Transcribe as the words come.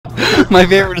My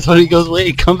favorite is when he goes,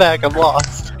 wait, come back, I'm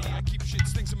lost.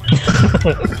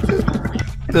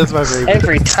 That's my favorite.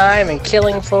 Every time in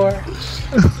killing floor.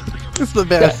 It's the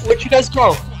best. Where'd you guys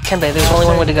go? Kenbei, there's only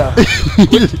one way to go.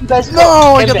 You guys go?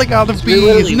 No, I Kenbei, got the god of there's bees.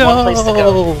 literally No. one place to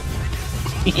go.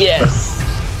 Yes.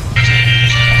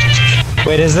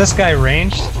 Wait, is this guy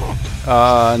ranged?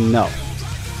 No.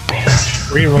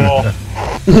 Reroll.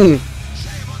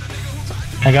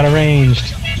 I got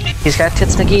arranged. He's got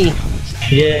Tits McGee.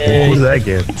 Yay. Who did I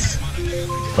get?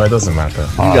 Well, it doesn't matter.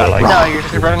 You got like. No,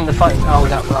 you're running the fight. Oh, we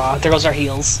got Raw. There goes our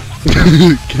heals.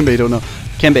 Kenbei don't know.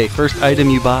 Kenbei, first item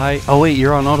you buy. Oh wait,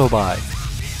 you're on auto buy.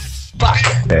 Fuck.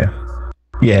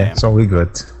 Yeah, so we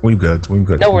good. We good.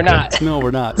 No, we're not. No,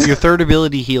 we're not. Your third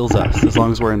ability heals us as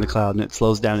long as we're in the cloud, and it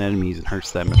slows down enemies and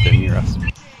hurts them if they're near us.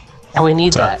 And we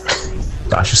need that.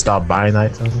 I should stop buying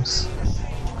items?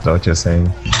 Is that what you're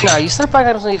saying? No, you start buying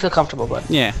items when you feel comfortable, but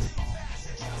Yeah.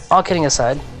 all kidding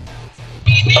aside.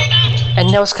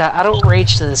 And no, Scott, I don't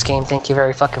rage to this game, thank you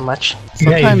very fucking much.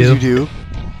 Sometimes you you do.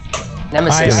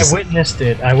 Nemesis. I witnessed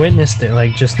it. I witnessed it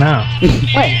like just now.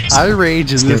 When? I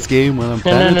rage in this game when I'm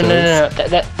No.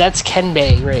 That's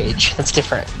Kenbei rage. That's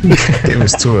different. It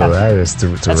was too hilarious to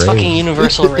That's rage. fucking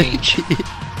universal rage.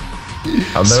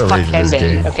 I'll never Fuck rage in this Kenbei,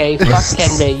 game. okay? Fuck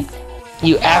Kenbei.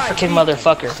 You African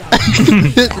motherfucker.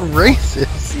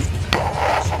 Racist.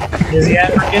 Is he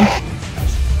African?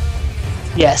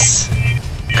 Yes.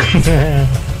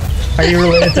 Are you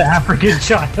related to African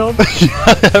child?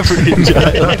 African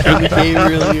child from the game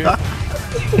earlier.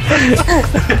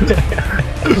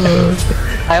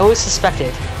 I always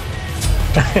suspected.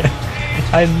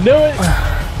 I knew it.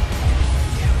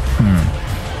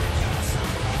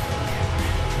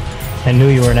 I knew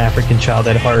you were an African child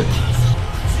at heart.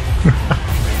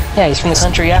 Yeah, he's from the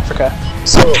country Africa.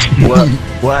 So,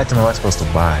 what item am I supposed to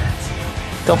buy?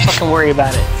 Don't fucking worry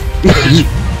about it.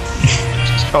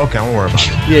 Okay, I won't worry about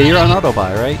it. Yeah, you're on auto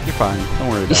buy, right? You're fine. Don't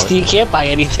worry about it. You can't buy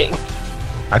anything.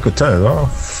 I could turn it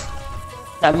off.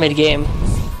 Not mid-game.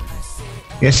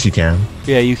 Yes, you can.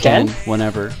 Yeah, you can. Can?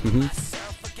 Whenever.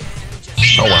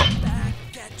 Oh well.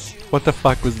 What the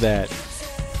fuck was that?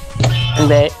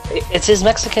 It's his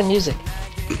Mexican music.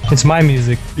 It's my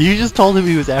music. You just told him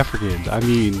he was African. I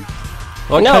mean,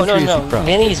 what No. country is he from?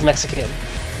 Vinny's Mexican.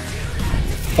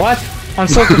 What? I'm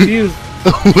so confused.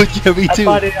 Yeah, me too.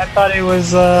 I thought it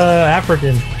was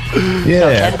African.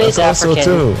 Yeah, Kenbei's I thought so African.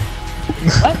 too.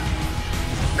 What?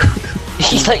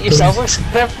 You thought yourself was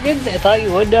African? I thought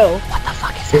you would know. What the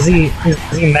fuck is that? Is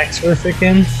he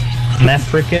Mexican?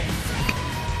 Mefrican?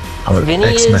 I'm an Vinny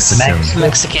is ex-Mexican.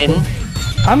 Mexican.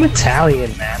 I'm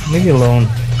Italian, man. Leave me alone.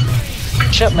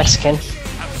 Shut up, Mexican.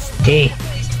 Hey.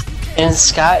 And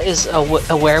Scott is a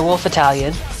werewolf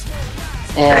Italian.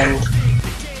 And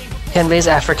Kenbei's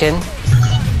African.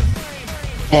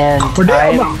 And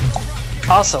I'm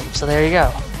awesome, so there you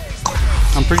go.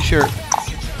 I'm pretty sure.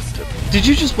 Did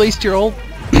you just waste your ult?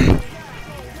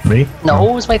 Me? No,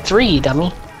 it was my 3,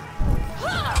 dummy.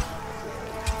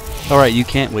 Alright, you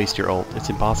can't waste your ult. It's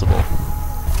impossible.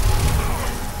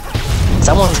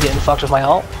 Someone's getting fucked with my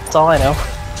ult. That's all I know.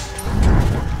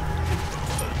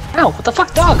 Ow, what the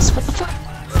fuck, dogs? What the fuck?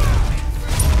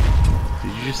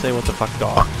 Did you just say what the fuck,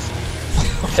 dogs?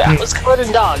 I was covered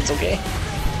in dogs, okay?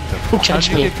 How'd Judge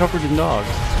you me. get covered in dogs?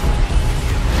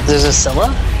 There's a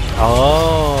Scylla?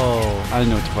 Oh, I didn't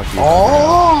know what the fuck you were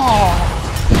Oh!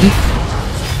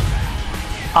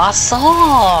 I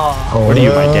saw! Oh, what are you,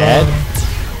 my dad?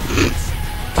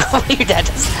 Your dad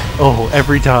does that. Oh,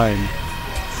 every time.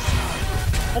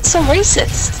 That's so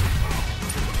racist.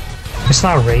 It's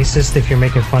not racist if you're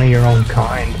making fun of your own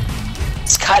kind.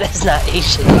 Scott is not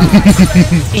Asian.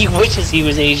 He wishes he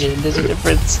was Asian. There's a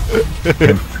difference.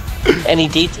 And he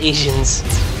dates Asians.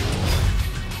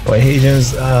 Well, Asians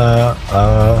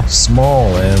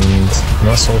small and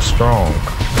not so strong.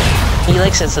 He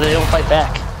likes it so they don't fight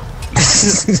back.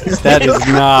 That is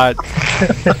not.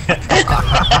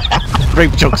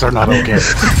 Rape jokes are not okay.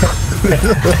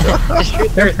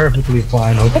 They're perfectly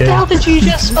fine, What the okay? hell did you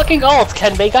just fucking ult,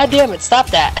 Kenbei? God damn it, stop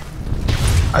that.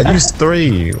 I used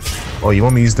 3. Oh, you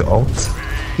want me to use the ult?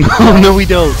 No, we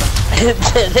don't.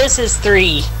 This is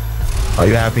 3. Are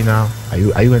you happy now? Are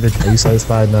you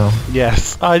satisfied now?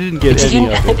 Yes, I didn't get Did any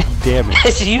you- of it. Damn it.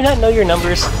 Did you not know your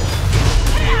numbers?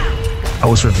 I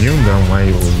was reviewing them while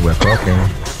we were talking.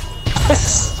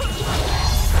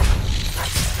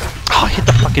 Oh, I hit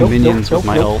the fucking minions with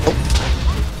my ult.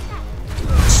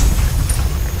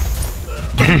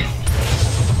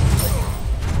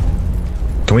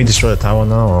 Can we destroy the tower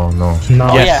now or no? No.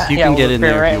 Oh, Yes, yeah, you yeah, can get in we're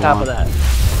there right if on you top want. of that.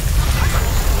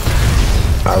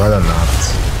 I'd rather not.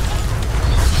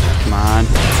 Come on.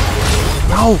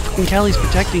 No, fucking Callie's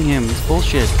protecting him. It's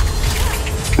bullshit.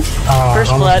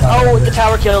 First blood. Oh, the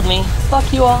tower killed me.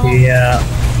 Fuck you all. Yeah.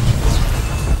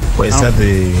 Wait, is that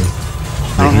the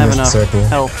I don't have healing enough circle?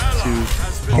 health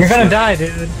to... You're gonna die,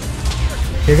 dude.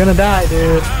 You're gonna die,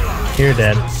 dude. You're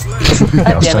dead.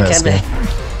 God damn it,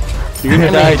 Kenbei. You're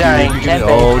gonna die, Kenbei, you're dying. dude. Kenbei.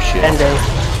 Oh, shit.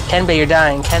 Kenbei, you're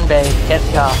dying. Kenbei.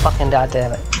 Oh, fucking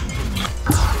goddamn it.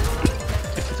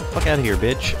 Get the fuck out of here,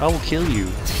 bitch. I will kill you.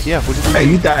 Yeah, what did you Hey,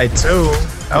 do? you died too.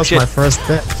 That was Shit. my first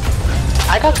death.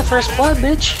 I got the first blood,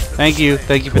 bitch. Thank you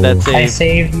for that Cool. I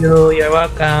save. saved you. You're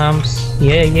welcome.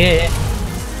 Yeah, yeah.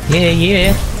 Yeah,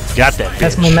 yeah. Got that, bitch.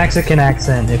 That's my Mexican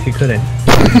accent, if you couldn't.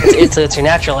 It's your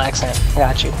natural accent. I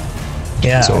got you.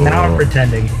 Yeah, So- now I'm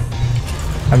pretending.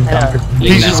 I'm I done know. pretending.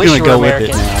 He's I just wish gonna you go were with it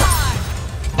American. now.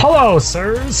 Hello,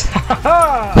 sirs.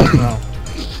 No.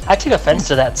 I took offense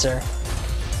to that, sir.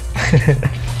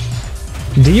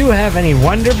 Do you have any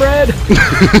Wonder Bread?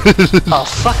 Oh,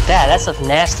 fuck that. That's stuff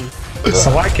nasty.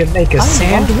 So I can make a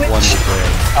sandwich? Wonder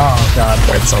Bread. Oh, God.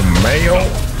 With some mayo.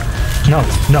 No,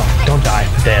 don't die.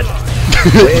 Dead.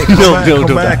 Hey, come No, back, no, come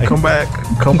don't back, die. come back,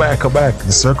 come back, come back.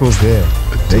 The circle's there.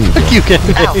 There you go. You can.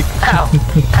 Ow.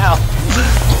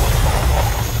 Ow.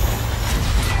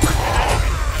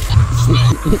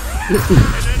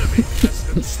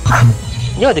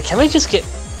 Yo, did Kenbei just get...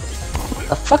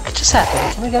 The fuck just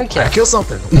happened? Kenbei got I killed. killed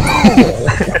something.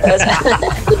 That's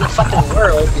in the fucking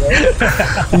world,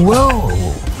 yo.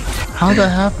 Whoa. How'd that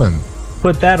happen?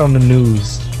 Put that on the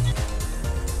news.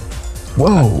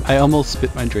 Whoa. I almost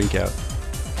spit my drink out.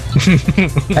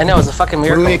 I know, it's a fucking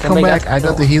miracle. Wait, come Kenbei back. I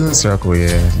got the healing circle,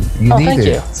 yeah. You Oh, need thank it.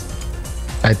 you.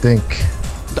 I think.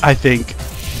 I think.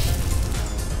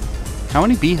 How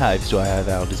many beehives do I have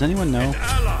out? Does anyone know?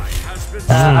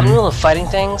 I'm in the middle of fighting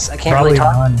things. I can't Probably really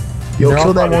talk. none. Yo, They're all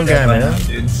kill that probably one dead guy, by man. now,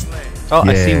 dude. Oh,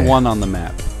 I see Yeah. one on the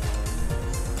map.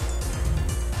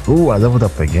 Ooh, I leveled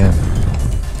up again.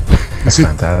 That's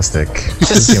fantastic.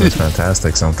 This game is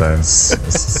fantastic sometimes.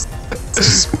 It's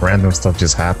just random stuff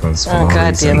just happens for Oh, no god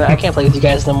reason. damn it. I can't play with you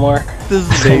guys no more. This is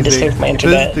I amazing. disconnected my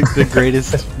internet. This is the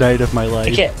greatest night of my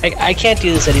life. I can't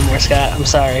do this anymore, Scott. I'm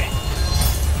sorry.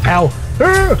 Ow.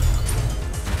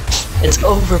 It's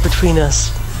over between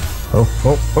us. Oh,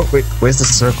 wait, where's the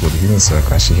circle? The healing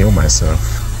circle. I should heal myself.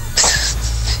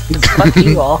 Fuck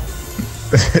you all.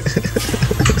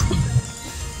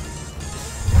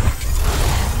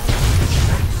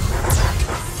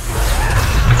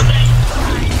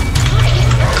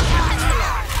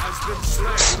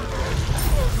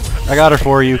 I got her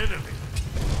for you.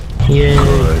 Yeah.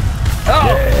 Good.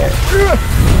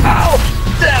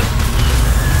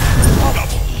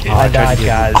 I died,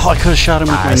 guys. Oh, I could have shot him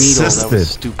with I my needle. That was assisted.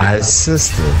 stupid. I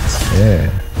assisted. Yeah.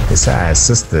 They said I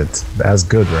assisted. That's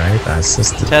good, right? I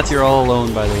assisted. Teth, you're all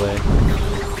alone, by the way.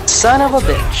 Son of a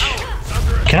bitch.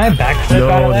 Can I backflip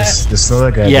out No, of that? this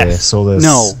other guy there. Yes. Soulless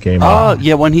No. gamer. Oh,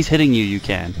 yeah, when he's hitting you, you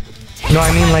can. No,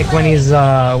 I mean like when he's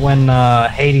when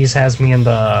Hades has me in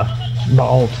the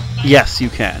ult. Yes, you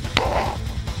can.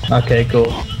 Okay,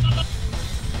 cool.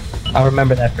 I'll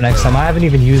remember that for next time. I haven't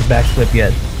even used backflip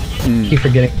yet. Keep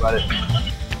forgetting about it.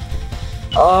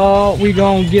 Oh, we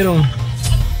gonna get him.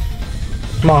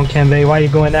 Come on, Kenbei, why are you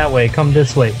going that way? Come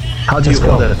this way. How'd you Let's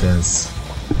know go. that is?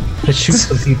 Let's shoot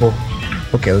some people.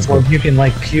 Okay, let's Or go. you can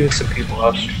like puke some people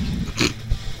up.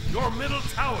 Your middle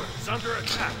tower is under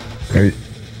attack. Hey,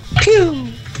 Pew!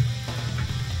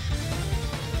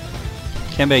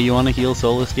 Kenbei, you want to heal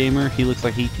Soulless Gamer? He looks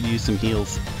like he could use some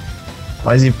heals.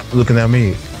 why is he looking at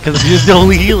me? Because he's the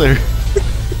only healer.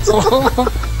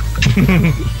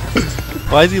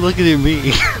 Why is he looking at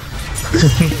me?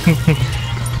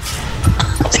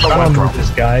 I don't know this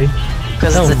guy.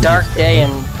 Because it's a dark day in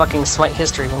fucking Smite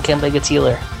history when Kenbei gets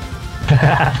healer.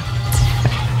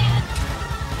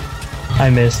 I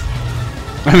missed.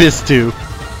 I missed two.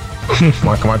 Come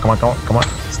on, come on, come on, come on, come on.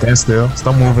 Stand still.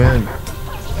 Stop moving.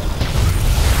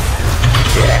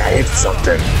 Yeah, hit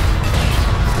something.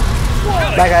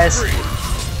 Bye, guys.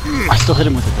 I still hit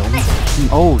him with a donut.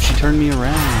 Oh, she turned me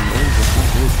around. Oh, that's not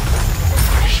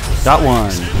good. Got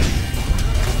one.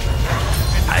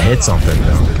 I hit something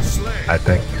though. I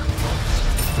think.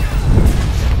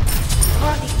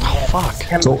 Oh,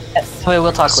 fuck. So, Wait,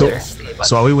 we'll talk later.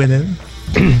 so are we winning?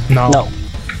 No. No.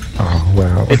 Oh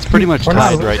wow. It's pretty much We're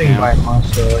not tied right losing by now. much,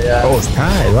 so yeah. Oh, it's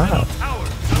tied. Wow.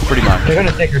 Pretty much. They're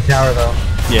gonna take her tower though.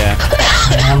 Yeah.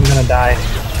 And I'm gonna die.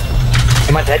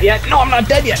 Am I dead yet? No, I'm not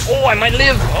dead yet. Oh, I might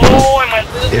live. Oh, I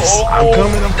might live. It's, oh, I'm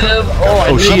coming. I'm coming.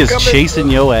 Oh, she is coming. chasing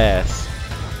your ass.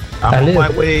 I I'm on live.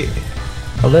 my way.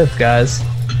 I live, guys.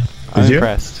 I'm Did you?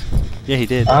 impressed. Yeah, he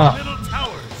did. Middle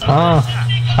tower is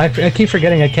I keep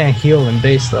forgetting I can't heal in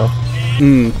base though.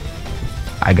 Mm.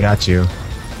 I got you.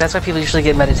 That's why people usually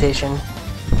get meditation.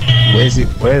 Where is he?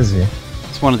 Where is he?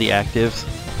 It's one of the actives.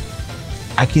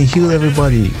 I can heal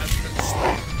everybody.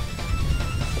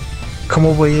 Come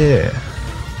over here.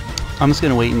 I'm just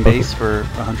gonna wait in base for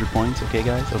 100 points, okay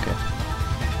guys? Okay.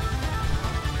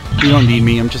 You don't need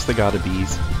me, I'm just the god of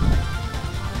bees.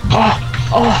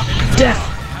 Death!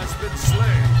 Has been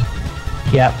slain.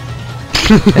 Yep.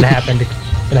 It happened.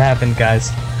 It happened,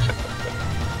 guys.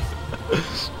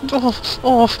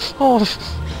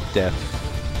 Death.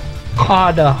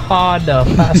 Harder,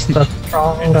 faster,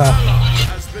 stronger.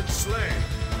 Has been slain.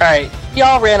 Alright,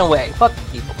 y'all ran away. Fuck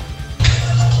people.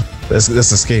 Let's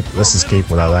escape. Let's escape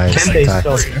without lying. Kenbei's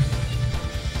still here.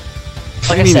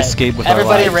 Like You I mean said, escape with our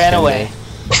everybody lives, ran Kenbei. away.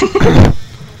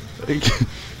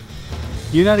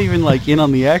 You're not even like in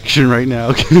on the action right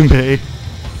now, Kenbei.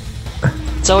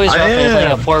 It's always rough when you're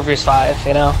playing a am. 4 vs 5,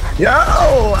 you know? Yo,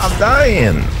 I'm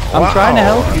dying. I'm trying to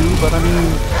help you, but I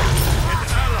mean,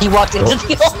 He walked into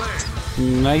the ult.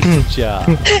 nice job.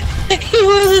 He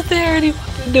wasn't there and he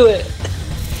fucking do it.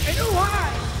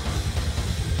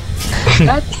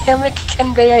 God damn it,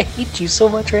 Kenbei, I hate you so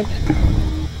much right now.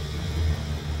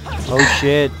 Oh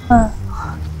shit.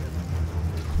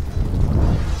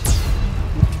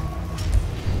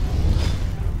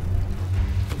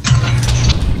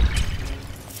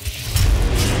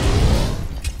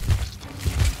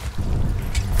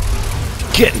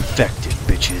 Get infected,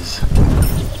 bitches.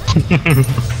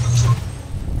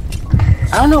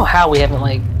 I don't know how we haven't,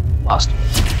 like, lost.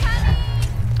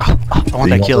 I want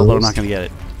that kill, but I'm not gonna get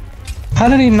it. How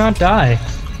did he not die?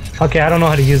 Okay, I don't know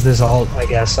how to use this ult, I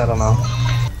guess. I don't know.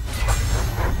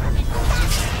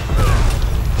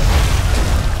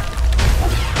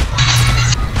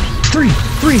 Three!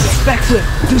 Backflip!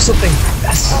 Do something!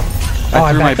 Yes!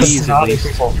 I threw my backflipped bees into at other least.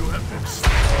 people.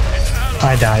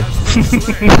 I died.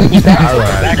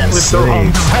 Alright, let's see.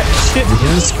 Shit. The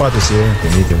healing spot is here. We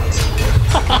need it.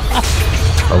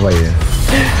 Over here.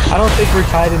 I don't think we're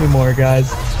tied anymore,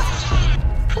 guys.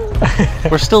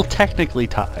 We're still technically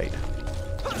tied.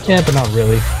 Yeah, but not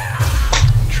really.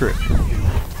 True.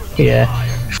 Yeah.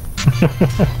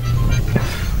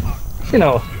 you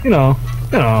know.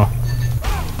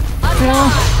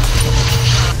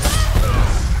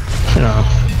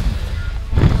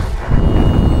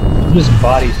 Just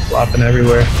bodies flopping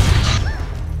everywhere.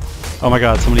 Oh my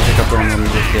god, somebody pick up their own one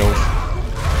of the kills.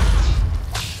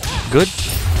 Good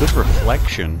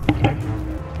reflection.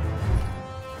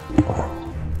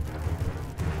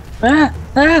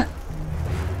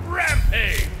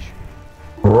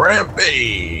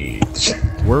 Rampage.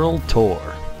 World tour.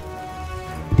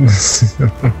 You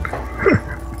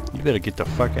better get the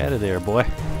fuck out of there, boy.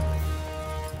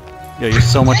 Yo, you're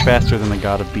so much faster than the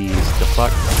god of bees. The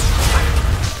fuck?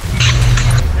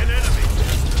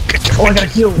 Oh, I got a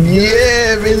kill!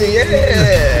 Yeah, Vinny,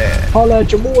 yeah! Holla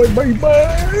at your boy, baby!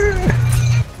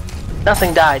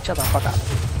 Nothing died, shut the fuck up.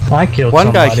 I killed One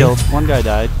somebody. guy killed, one guy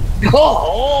died.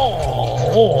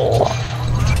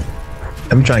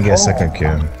 I'm trying to get a second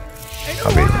kill.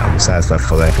 I'll be satisfied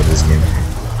for life for this game.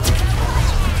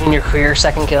 In your career,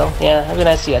 second kill. Yeah, it'd be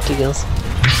nice to get 2 kills.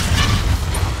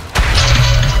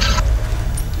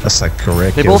 That's like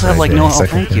correct. They kills both have right like there. no. Oh, Second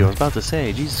thank kill. you. I was about to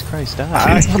say, Jesus Christ,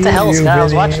 die. What the hell is that? I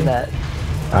was watching that.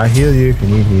 I'll heal you if you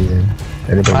need healing.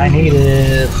 Anybody I need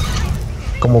it.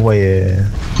 Come over here.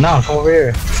 No, come over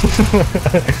here.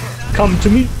 Come to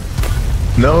me.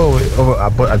 No, I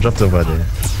dropped over there.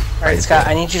 Alright, Scott,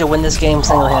 I need you to win this game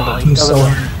single-handedly. I'm Go, so go, go.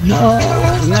 no.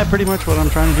 Isn't that pretty much what I'm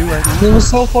trying to do right now? It was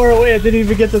so far away. I didn't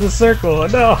even get to the circle.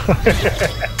 No.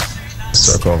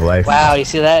 Circle of life. Wow, you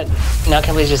see that? Now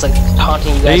Kenbei's just like taunting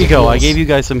you guys. There you with go. I heals. gave you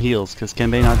guys some heals because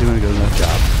Kenbei not doing a good enough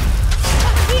job.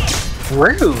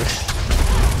 Rude.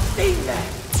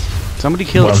 Somebody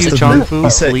kill Well, I'm Q still Chong doing- Fu, you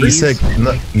said, please.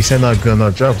 you said not good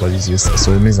enough job, but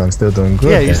so it means I'm still doing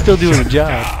good. Yeah, you're then. still doing a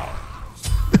job.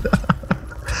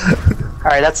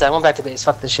 Alright, that's it. I went back to base.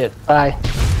 Fuck this shit. Bye.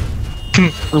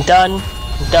 I'm done.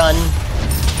 I'm done.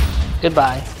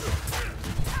 Goodbye.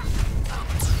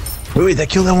 Wait, I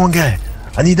killed that one guy.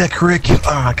 I need that correct kill.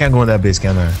 Ah, I can't go in that base,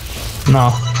 can I?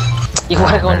 No. You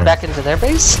want to go man. back into their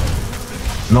base?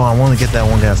 No, I want to get that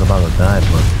one guy that's about to die,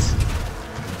 but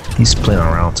he's playing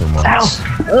around too much.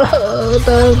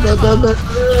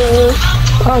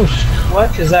 Oh,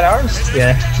 what? Is that ours?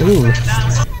 Yeah. Ooh.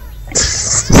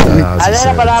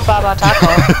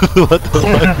 What the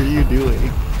fuck are you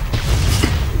doing?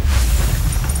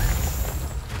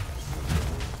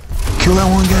 Kill that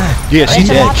one guy. Yeah, she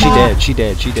dead. She dead. She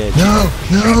dead. She dead. No,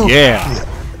 no. Yeah.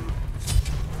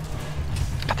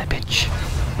 Got that bitch.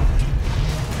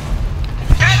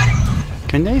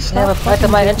 Can they Have stop? a bite of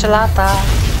my enchilada.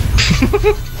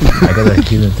 I got a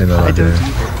healing thing over there.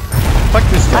 Fuck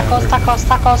this guy.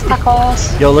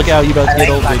 Tacos. Yo, look out, you about to get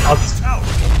old.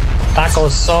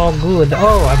 Taco's so good.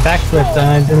 Oh, I backflipped and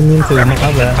I didn't mean to. My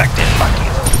bad.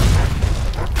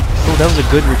 Oh, that was a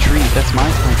good retreat. That's my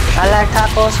time. I like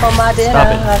tacos for my dinner. Stop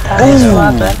it. Ooh,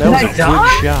 that was a good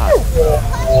shot.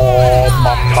 Oh,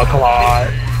 Mama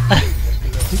Clyde.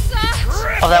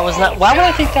 Oh, that was not. Why would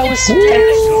I think that was?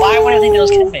 Why would I think that was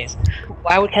Kenbei's?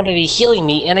 Why would Kenbei be healing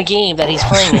me in a game that he's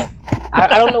playing in? I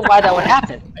don't know why that would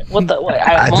happen. What the?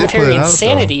 Momentary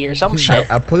insanity or some shit.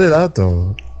 I put it out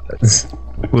though. It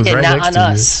was Yeah, right not next on to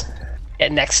us. Yeah,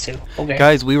 next to. Okay.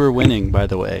 Guys, we were winning, by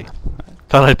the way.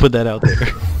 Thought I'd put that out there.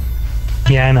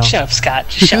 Yeah, I know. Shut up, Scott.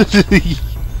 Just shut up.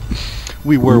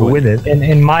 We were winning.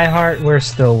 In my heart, we're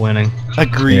still winning.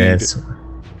 Agreed. Yes.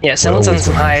 Yeah, someone's on always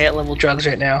some winning. high level drugs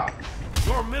right now.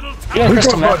 Your middle tower Yeah,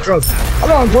 crystal meth. Come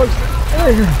on, drugs.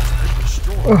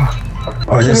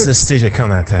 Oh, this is the stage of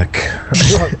counter-attack.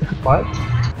 What?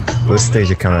 This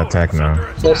stage of counter-attack now.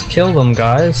 Just kill them,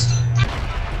 guys.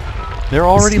 They're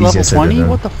already It's level easier said 20? than done.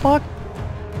 What the fuck?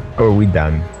 Oh, we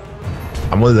done.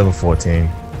 I'm only level 14.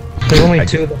 There's only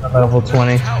two that are level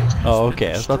 20. Oh,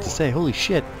 okay. I was about to say, holy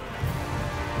shit.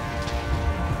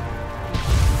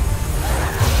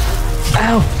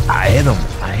 Ow! I hit him.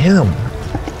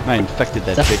 I infected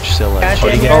that The bitch so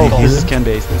goddamn Oh, miracle. this is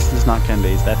Kenbei's. This is not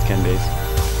Kenbei's. That's Kenbei's.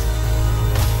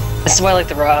 This is why I like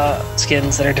the raw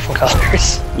skins that are different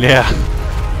colors. Yeah.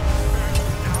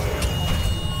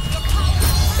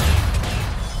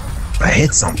 I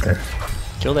hit something.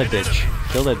 Kill that bitch.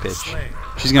 Kill that bitch.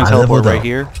 She's gonna I teleport leveled right up.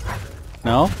 here.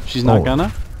 No? She's not Oh.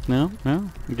 gonna? No? No?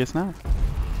 I guess not.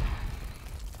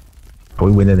 Are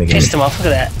we winning again? Chased him off. Look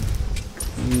at that.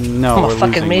 No, Oh, we're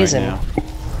fucking losing amazing. right now.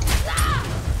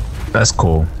 That's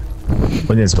cool.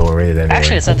 Winning's overrated anyway.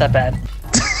 Actually, it's not that bad.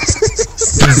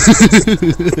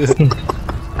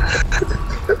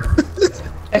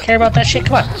 I care about that shit.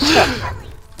 Come on. Let's go.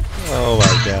 Oh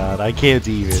my god, I can't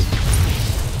even.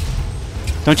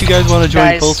 Don't you guys want to join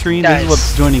Guys, full screen? This guys. is what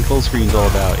joining full screen's all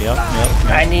about. Yep.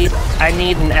 I need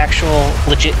an actual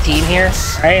legit team here.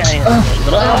 Alright? I need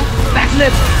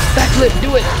Backflip! Backflip,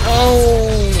 do it!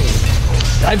 Oh!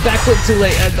 I backflipped too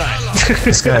late, I died.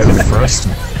 This guy first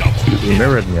he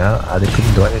mirrored me. I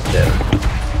couldn't do anything.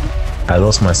 I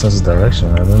lost my sense of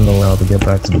direction. I didn't know how to get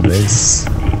back to the base.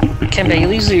 Kenbei, you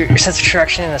lose your sense of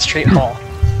direction in a straight hall.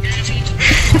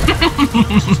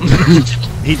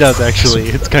 He does actually.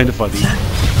 It's kind of funny.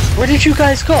 Where did you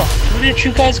guys go? Where did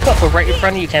you guys go? We're right in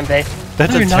front of you, Kenbei.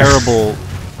 That's No, a you're not. terrible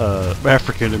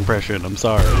African impression. I'm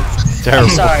sorry. It's terrible.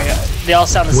 I'm sorry. They all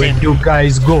sound the Where same. you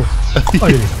guys go?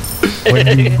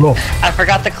 Where you go? I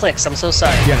forgot the clicks. I'm so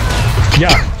sorry. Yeah.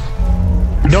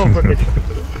 Don't forget.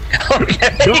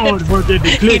 Okay. Don't forget the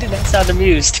He click. did not sound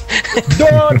amused.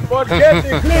 Don't forget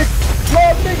the click.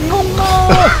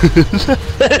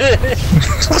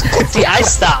 See, I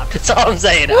stopped. That's all I'm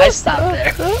saying. I stopped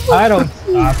there. I don't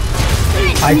stop.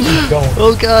 I keep going.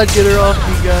 Oh god, get her off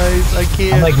me, guys. I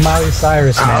can't. I'm like Miley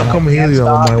Cyrus, man. I'll come I heal can't you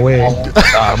on stop. my way.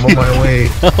 I'm on my way. I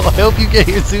hope you get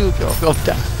your zoo. Go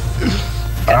down.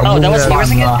 Oh, that was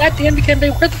yours again? on. God damn it,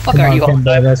 Kenbei. Where the fuck Come are on, you?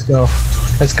 Kenbei, let's go.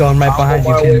 Let's go. I'm right behind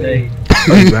you, Kenbei.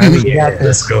 Yeah,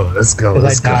 let's go. Let's go.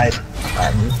 Because Let's I died.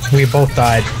 go. We both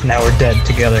died. Now we're dead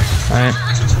together. Alright.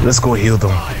 Let's go heal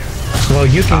them. Well,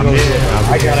 you can go. here,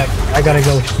 I gotta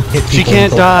go hit people. She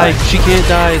can't die. She can't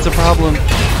die. It's a problem.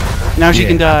 Now she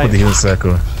can die. Put the heal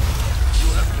circle.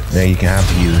 Now you can have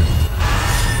the healing.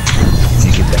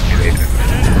 You get that later.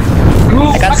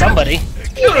 I got somebody.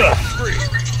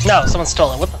 No, someone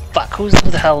stole it. What the fuck? Who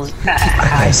the hell is...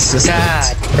 I assisted.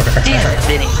 God damn it,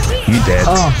 Vinny. You dead.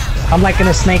 Oh, I'm like in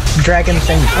a snake dragon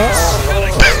thing.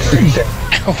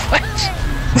 What?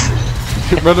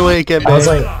 Run away, Kenbei. I was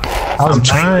like, I'm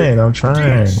trying. I was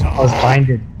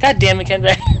blinded. God damn it,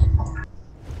 Kenbei.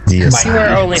 Yes. You are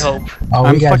our only hope. Oh,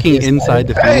 I'm we got fucking this. inside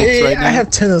the Phoenix Hey, right now. I have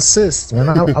 10 assists, man.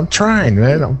 I'm trying,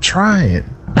 man. I'm trying.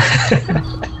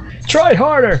 Try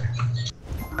harder.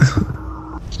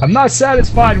 I'm not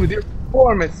satisfied with your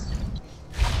performance.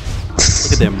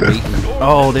 Look at them waiting.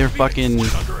 Oh, they're fucking.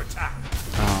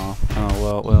 Oh,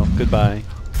 well, goodbye.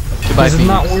 Goodbye, This is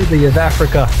not Phoenix. worthy of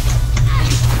Africa.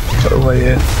 Oh,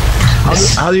 yeah.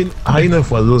 How do you know if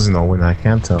we're losing or winning? I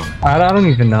can't tell. I don't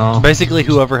even know. Basically,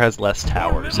 whoever has less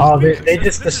towers. Oh, they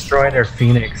just destroyed our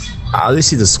Phoenix. I only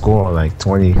see the score like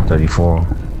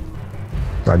 20-34.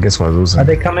 So I guess we're losing. Are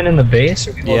they coming in the base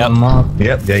or we blow Yep. them up?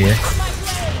 Yep,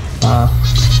 yeah.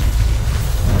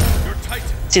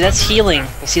 See, that's healing.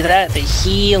 You see that? They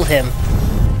heal him.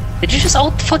 Did you just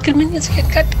ult the fucking minions again?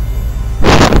 God.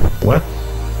 What?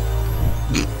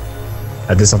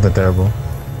 I did something terrible.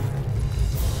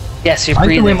 Yes, you're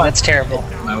breathing. That's terrible.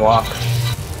 I walk.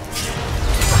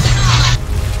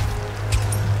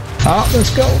 Oh, let's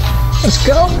go. Let's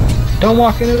go. Don't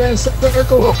walk into that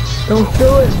circle. Don't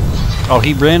do it. Oh,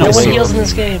 he ran away. No one heals in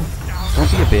this game. Don't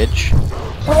be a bitch.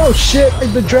 Oh shit,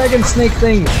 like the dragon snake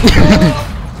thing.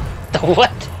 The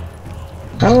what?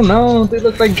 I don't know, they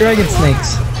look like dragon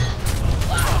snakes.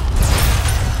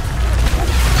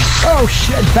 Oh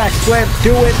shit, backflip,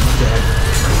 do it!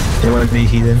 You wanna be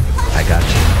heathen? I got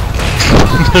you.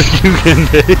 You can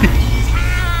be.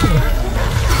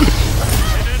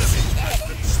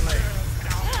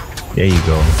 There you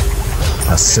go.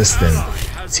 Assistant.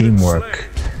 Teamwork.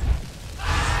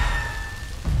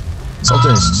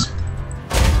 Something's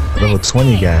level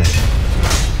 20 guy.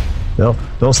 No,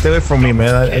 don't stay away from me,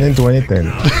 man. I didn't do anything.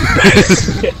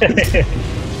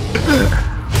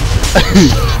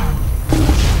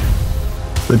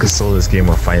 Look at Solar's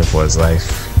gamer fighting for his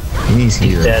life. He needs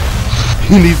healing. Dead.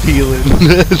 He needs healing.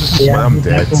 Yeah, I'm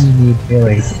dead. Need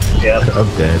healing. Yeah, I'm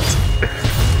dead.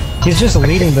 He's just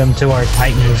leading them to our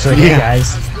titans. So, hey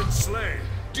guys.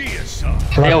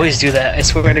 They always do that, I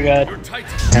swear to God.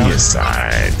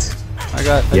 Deicide. I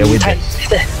got. Yeah, we did.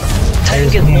 Titan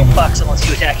gives no fucks unless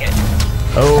you attack it.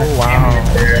 Oh, wow.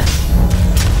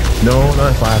 No,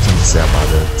 nothing I have to say about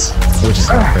it. Which is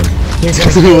nothing.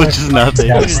 Which is nothing.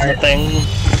 Nothing.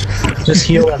 Just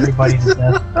heal everybody to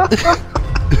death.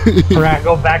 Alright,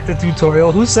 go back to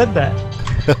tutorial. Who said that?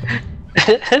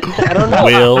 I don't know.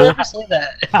 Will. I'll never say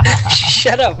that.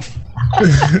 Shut up.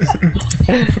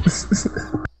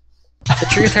 The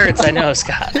truth hurts, I know,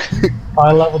 Scott. Oh,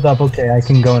 I leveled up. Okay, I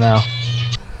can go now.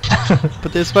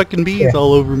 But there's fucking bees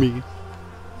all over me.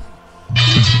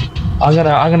 I'm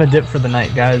gonna dip for the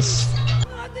night, guys.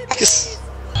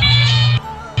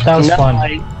 That was fun.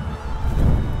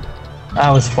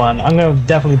 That was fun. I'm gonna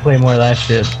definitely play more of that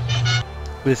shit.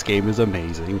 This game is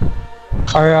amazing.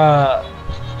 Are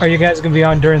you guys gonna be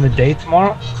on during the day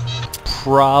tomorrow?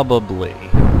 Probably.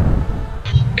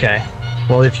 Okay.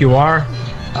 Well, if you are,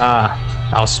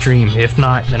 I'll stream. If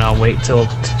not, then I'll wait till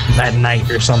at night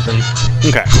or something.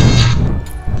 Okay.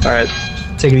 Alright.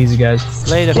 Take it easy, guys.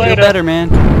 Later. Feel better, man.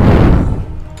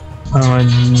 Oh,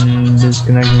 and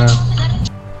disconnect now.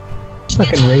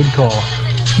 Fucking raid call.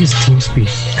 Use TeamSpeak.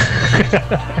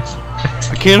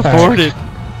 I can't afford it.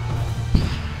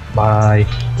 Bye.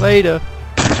 Later.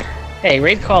 Hey,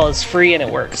 raid call is free and it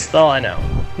works. That's all I know.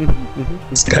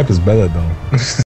 Skype is better though.